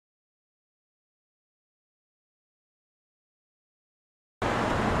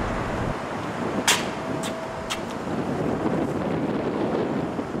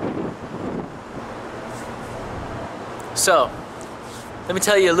So, let me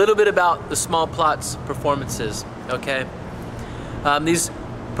tell you a little bit about the small plots performances, okay? These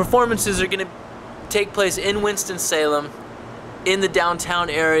performances are going to take place in Winston-Salem, in the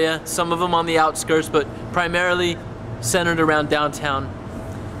downtown area, some of them on the outskirts, but primarily centered around downtown.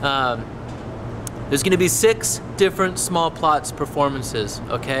 There's going to be 6 different small plots performances,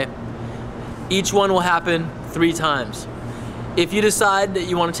 okay? Each one will happen 3 times. If you decide that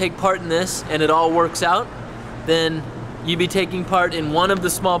you want to take part in this and it all works out, then you'll be taking part in one of the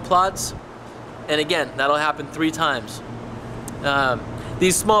small plots, and again, that'll happen 3 times.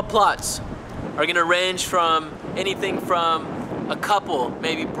 These small plots are going to range from anything from a couple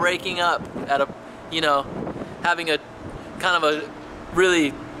maybe breaking up at a, you know, having a kind of a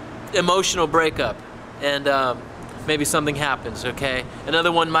really emotional breakup, and maybe something happens, okay?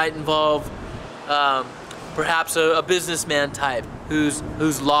 Another one might involve perhaps a businessman type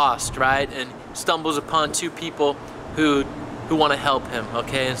who's lost, right, and stumbles upon 2 people who want to help him,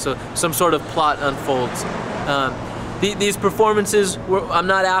 okay? And so some sort of plot unfolds. These performances, I'm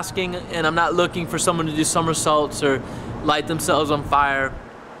not asking and I'm not looking for someone to do somersaults or light themselves on fire.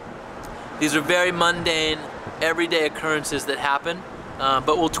 These are very mundane, everyday occurrences that happen,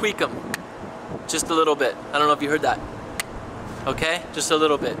 but we'll tweak them just a little bit. I don't know if you heard that. Okay, just a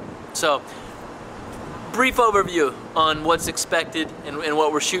little bit. So, brief overview on what's expected and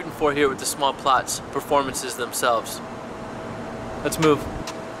what we're shooting for here with the small plots performances themselves. Let's move.